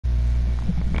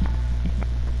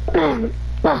We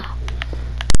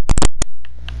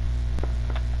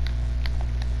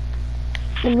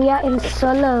are in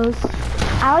solos.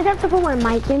 I always have to put my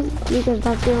mic in because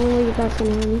that's the only way you guys can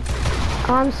hear me.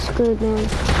 Oh, I'm screwed, man.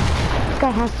 This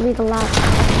guy has to be the last.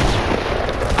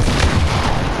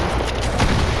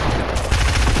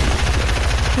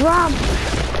 Rob!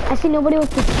 I see nobody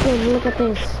with the skin. Look at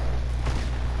this.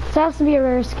 This has to be a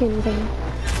rare skin thing.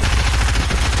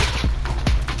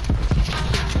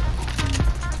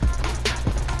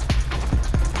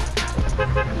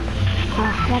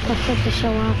 That could set the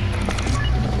show off.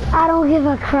 I don't give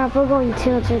a crap. We're going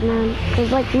tilted, man.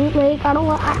 Cause like Loot Lake, I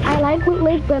like Loot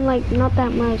Lake, but like not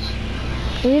that much.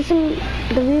 The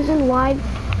reason why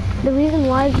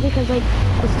is because like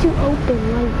it's too open.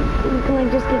 Like you can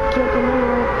like just get killed from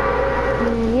anywhere.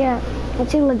 And yeah,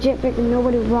 it's legit freaking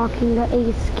nobody rocking the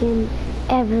Ace skin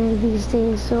ever these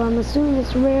days. So I'm assuming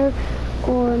it's rare,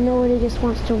 or nobody just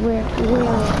wants to wear it.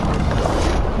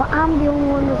 But I'm the only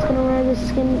one that's gonna wear this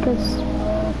skin because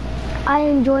I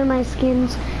enjoy my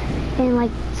skins. And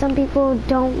like some people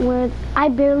don't wear, I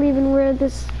barely even wear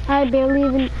this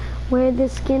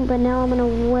skin, but now I'm gonna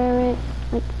wear it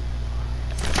like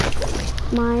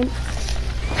mine.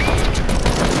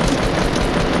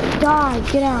 Die,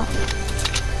 get out.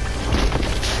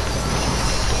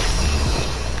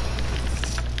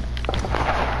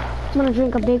 I'm gonna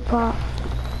drink a big pot.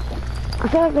 I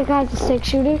feel like the guy's a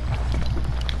 6-shooter.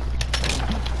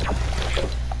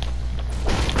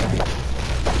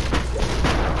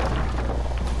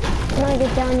 I'm gonna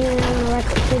get down here and I'm gonna wreck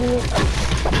this idiot.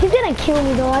 He's gonna kill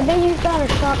me though. I bet he's got a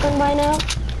shotgun by now.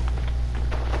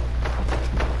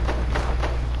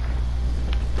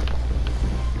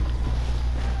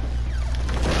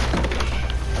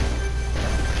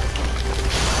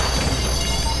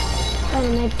 Got a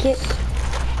med kit.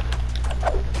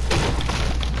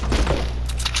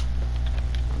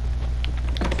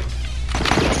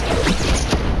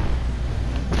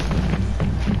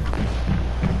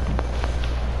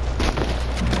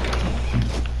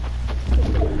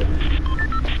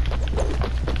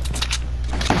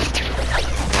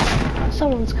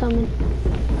 Someone's coming.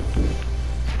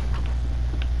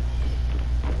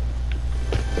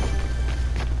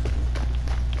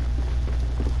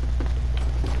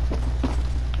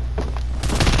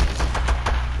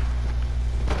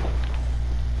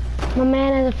 My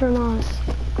man has a FAMAS.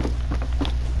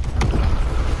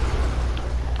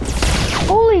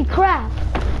 Holy crap!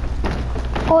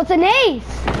 Oh, it's an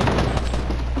ace!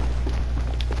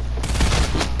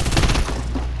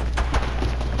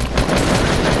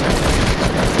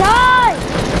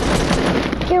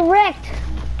 Get wrecked.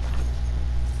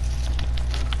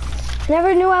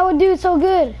 Never knew I would do so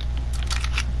good.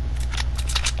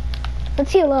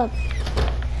 Let's heal up.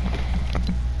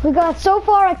 We got so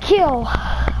far a kill.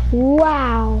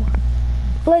 Wow.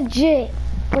 Legit.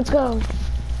 Let's go.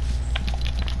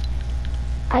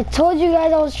 I told you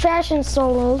guys I was trash in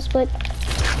solos, but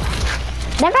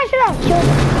that guy should have killed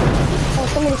me. Oh,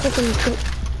 somebody freaking shoot.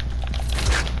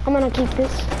 I'm gonna keep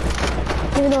this,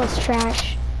 even though it's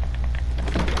trash.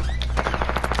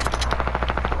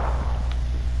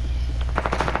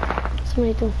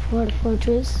 Somebody threw Fort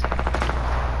Fortress.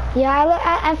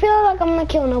 Yeah, I feel like I'm gonna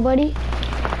kill nobody.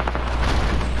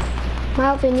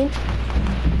 My opinion.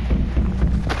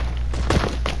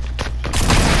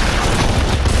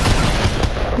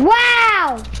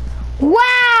 Wow!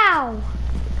 Wow!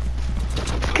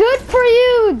 Good for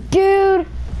you, dude.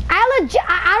 I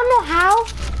don't know how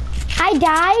I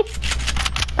died.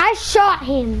 I shot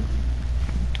him.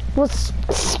 Well,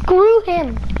 screw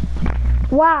him.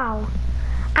 Wow.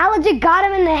 I legit got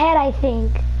him in the head, I think.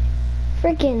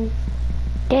 Freaking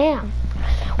damn.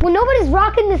 Well, nobody's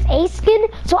rocking this Ace skin,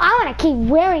 so I'm gonna keep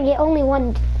wearing it. Only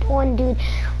one dude.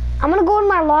 I'm gonna go in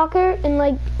my locker and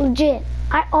like legit.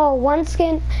 One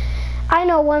skin. I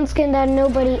know one skin that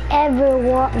nobody ever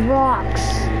rocks,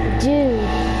 dude.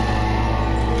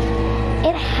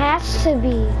 It has to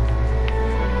be.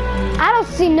 I don't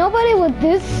see nobody with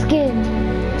this skin.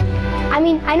 I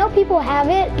mean, I know people have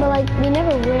it, but like we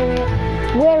never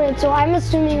wear it, so I'm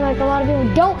assuming like a lot of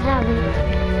people don't have it.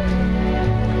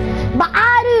 But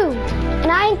I do,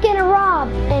 and I ain't gonna rob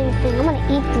anything. I'm gonna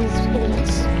eat these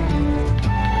idiots.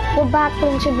 What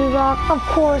backbling should we rock? Of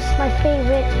course, my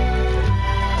favorite.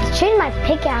 Let's change my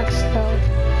pickaxe though.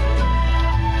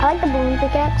 I like the balloon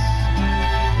pickaxe.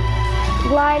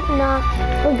 Glide, nah,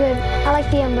 we're good. I like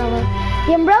the umbrella.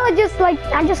 The umbrella I just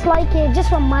like it. It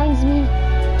just reminds me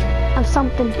of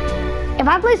something. If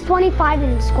I place 25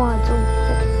 in squads,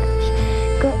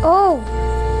 oh, good. Oh,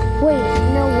 wait,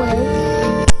 no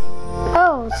way.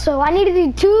 Oh, so I need to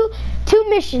do two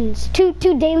missions, two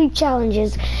daily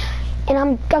challenges.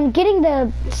 And I'm getting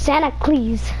the Santa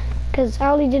Claus, cause I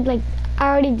already did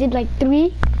like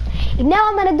 3, and now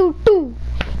I'm gonna do 2,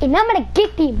 and I'm gonna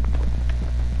get him.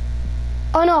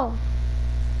 Oh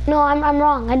no, I'm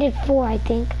wrong. I did 4, I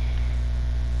think.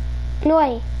 No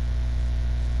wait,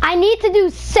 I need to do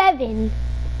 7.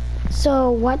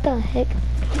 So what the heck?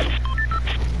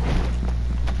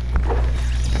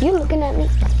 You looking at me?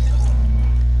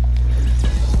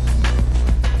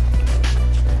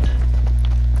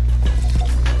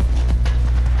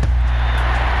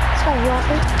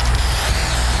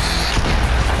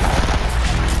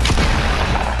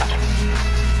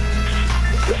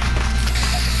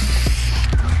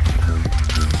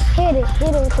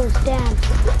 Hit it with those stabs.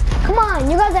 Come on,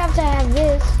 you guys have to have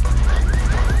this.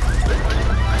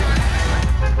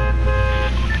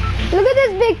 Look at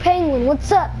this big penguin.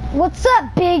 What's up? What's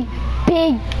up, big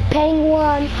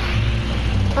penguin? I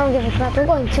don't give a crap. They're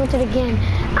going tilted again.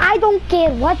 I don't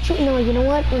care what you know. You know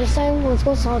what? This time, let's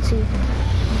go salty.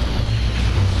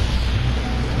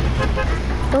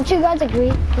 Don't you guys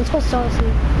agree? Let's go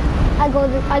salty. I go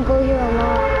here a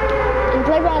lot. In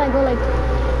playground, I go like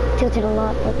tilted a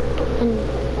lot,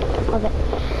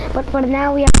 but for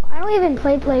now I don't even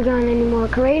play playground anymore.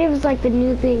 Creative is like the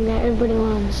new thing that everybody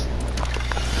loves.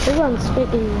 Playground's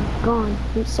freaking gone.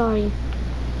 I'm sorry.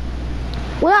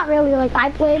 Well, not really. Like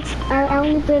I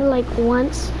only played it like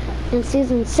once in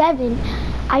season 7.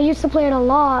 I used to play it a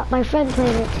lot. My friend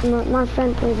played it. My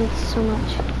friend plays it so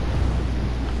much.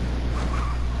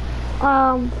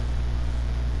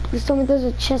 Just told me there's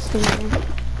a chest in there.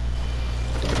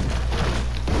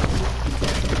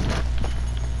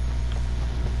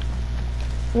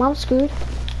 Well, I'm screwed.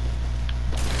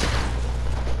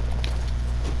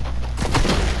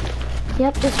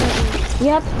 Yep, this right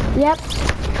here. Yep.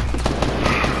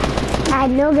 I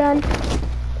had no gun,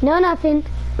 no nothing,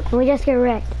 and we just get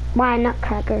wrecked by a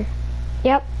nutcracker.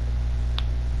 Yep.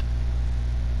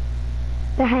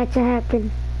 That had to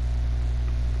happen.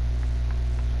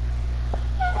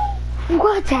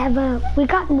 Whatever. We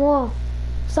got more.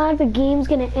 It's not like the game's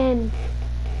gonna end.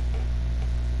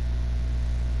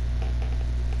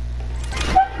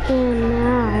 And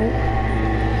now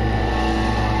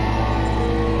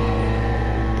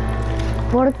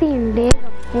 14 days of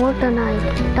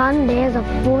Fortnite. 10 days of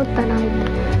Fortnite.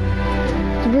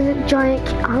 So this is giant.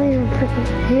 I don't even freaking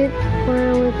hit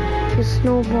where with the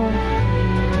snowball.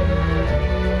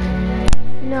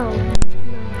 No.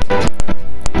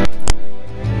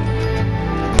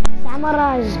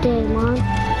 Samurai's Day, man.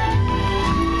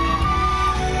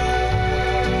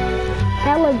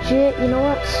 That legit, you know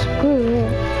what? Screw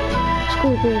it.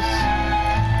 Screw this.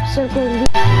 Circling.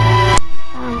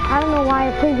 I don't know why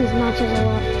I play these matches a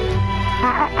lot.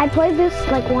 I played this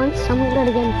like once. I'm gonna play it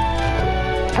again.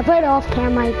 I played it off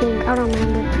camera, I think. I don't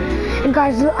remember. And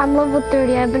guys, I'm level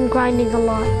 30. I've been grinding a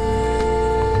lot.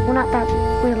 Well, not that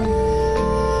really.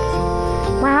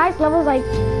 My highest level is like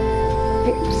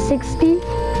 60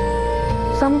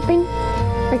 something.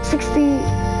 Like 60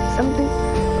 something.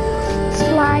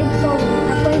 Slide, so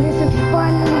I play this, it's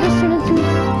fun, and we just turn into the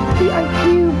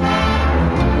cube.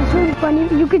 It's really funny.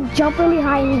 You could jump really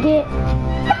high and you get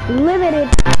limited.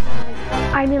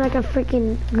 I mean like a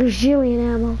freaking gazillion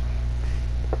ammo.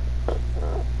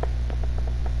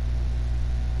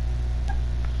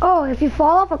 Oh, if you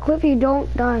fall off a cliff, you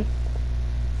don't die.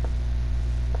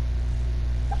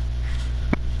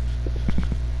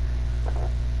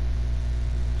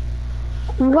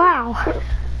 Wow.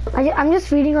 I'm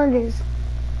just reading on this.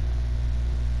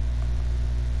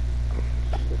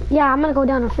 Yeah, I'm gonna go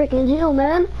down a freaking hill,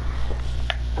 man.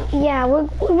 Yeah, we're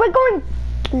going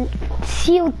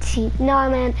tilty. No,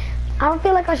 man, I don't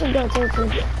feel like I should go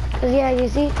tilty. Cause yeah, you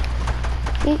see,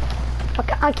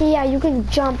 okay, yeah, you can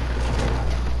jump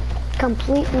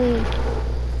completely.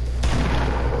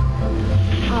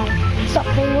 Oh, what's up,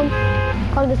 penguin?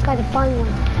 Oh, this guy's a fun one.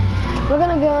 We're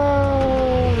gonna go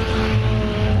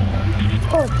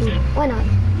Polar Peak. Why not?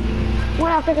 Why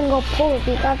not freaking go Polar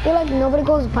Peak? I feel like nobody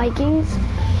goes Vikings.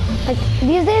 Like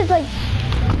these days, like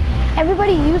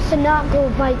everybody used to not go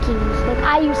Vikings. Like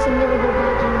I used to never go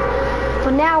Vikings,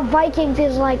 but now Vikings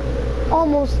is like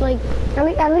almost like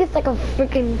at least like a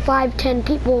freaking 5-10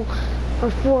 people or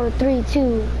 4, 3,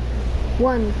 2,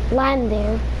 1 land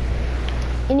there,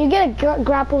 and you get a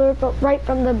grappler right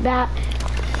from the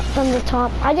from the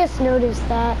top. I just noticed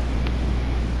that,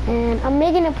 and I'm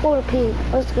making a Polar Peak.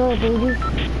 Let's go, baby.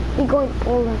 We going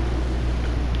polar.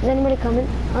 Is anybody coming?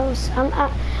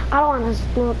 I don't want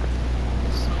to look.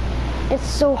 It's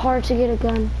so hard to get a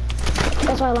gun.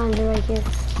 That's why I landed right here.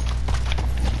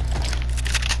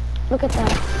 Look at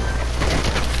that.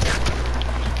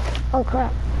 Oh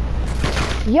crap.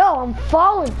 Yo, I'm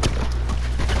falling.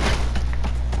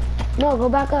 No, go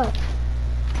back up.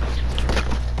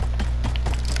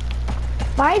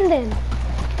 Find them.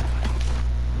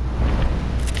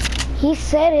 He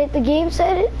said it, the game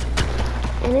said it,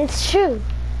 and it's true.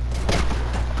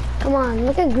 Come on,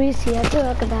 look at Greasy, I feel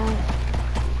like a die.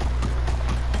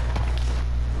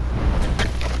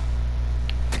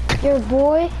 Your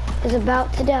boy is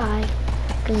about to die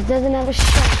because he doesn't have a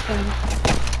shotgun.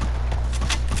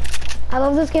 I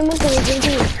love this game because it gives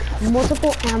you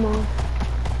multiple ammo.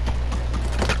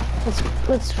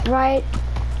 Let's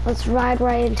ride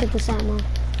right into this ammo.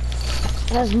 It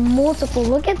has multiple.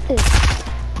 Look at this.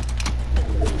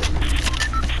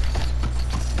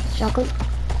 Shotgun.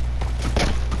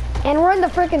 And we're in the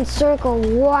freaking circle.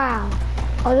 Wow.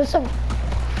 Oh, there's some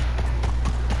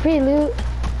free loot.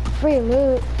 Free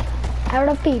loot. I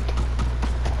repeat.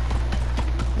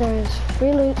 There's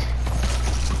free loot.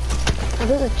 Oh,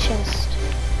 there's a chest.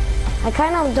 I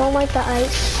kind of don't like the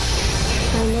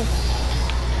ice. Kind of.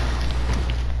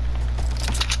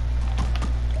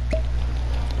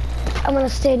 I'm gonna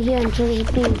stay in here and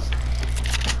drink these.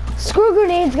 Screw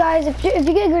grenades, guys. If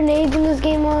you get grenades in this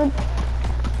game mode,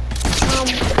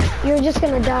 you're just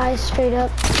gonna die straight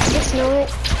up. Just know it.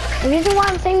 The reason why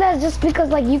I'm saying that is just because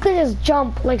like you could just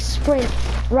jump, like sprint,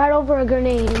 right over a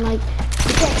grenade and like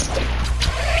you can't.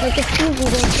 Like it's easy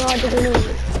to dodge a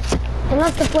grenade.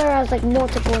 Unless the player has like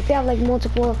multiple. If you have like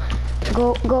multiple,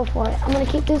 go for it. I'm gonna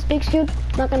keep this big shield.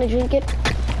 Not gonna drink it.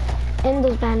 And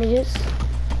those bandages.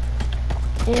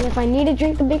 And if I need to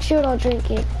drink the big shield, I'll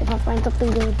drink it if I find something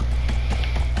good.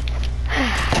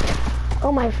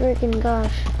 Oh my freaking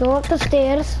gosh. Go up the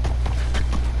stairs.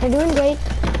 You're doing great.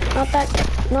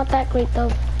 Not that great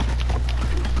though.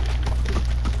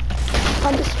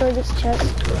 I'll destroy this chest.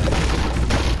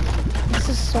 This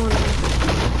is so nice.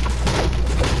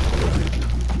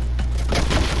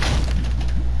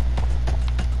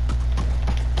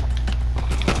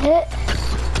 Hit.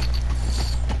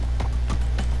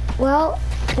 Well,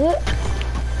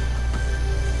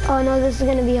 oh no, this is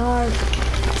gonna be hard.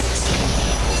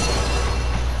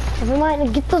 Never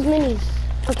mind, get those minis.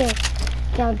 Okay,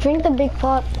 I'll drink the big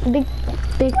pot, big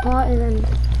pot, and then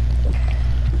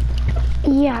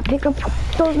yeah, pick up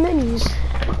those minis.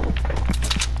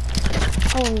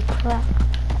 Holy crap!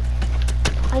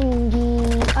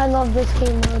 I love this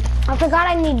game mode. I forgot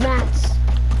I need mats.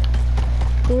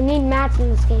 You need mats in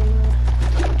this game mode.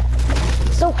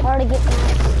 It's so hard to get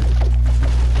mats.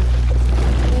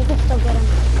 You can still get them.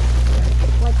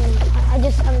 Like I'm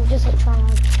just a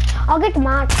tryhard. I'll get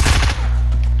mats.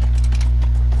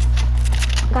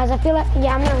 Guys, I feel like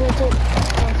yeah, I'm gonna rotate.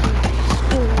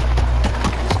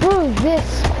 Screw this.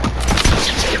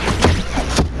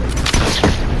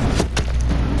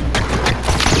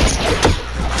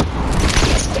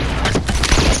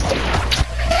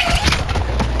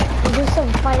 There's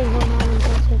some fighting going on in this.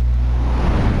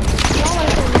 I don't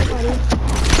like anybody.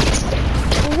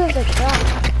 This is a trap.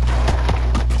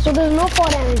 So there's no fall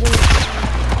damage in it.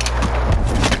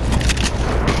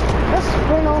 Let's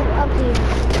sprint over up here.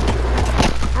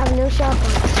 I have no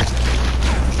shotgun.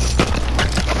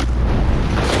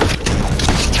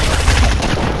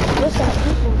 There's some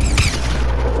people.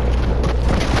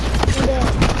 I'm dead.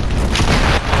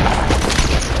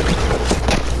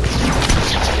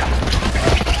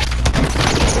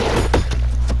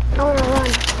 I wanna run.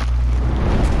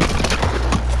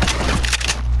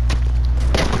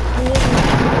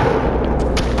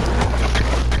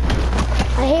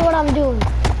 I hate what I'm doing.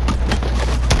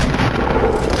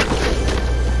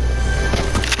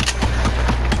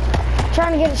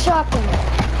 Trying to get a shotgun,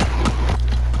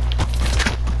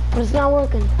 but it's not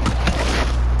working.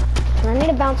 And I need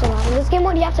to bounce a lot. In this game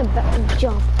mode, you have to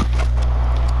jump.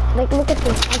 Like, look at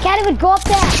this. I can't even go up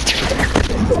there.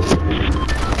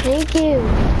 Thank you.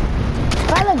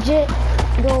 If I legit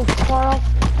go far off,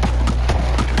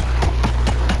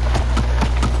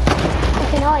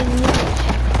 okay, now I need it.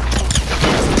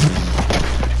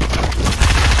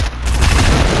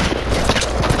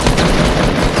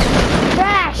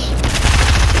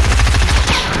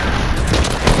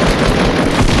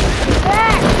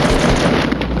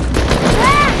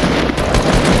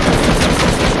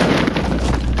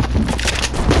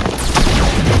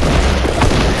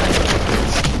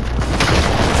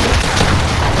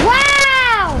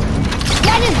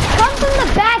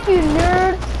 You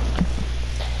nerd.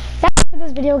 That's it for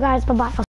this video, guys. Bye-bye.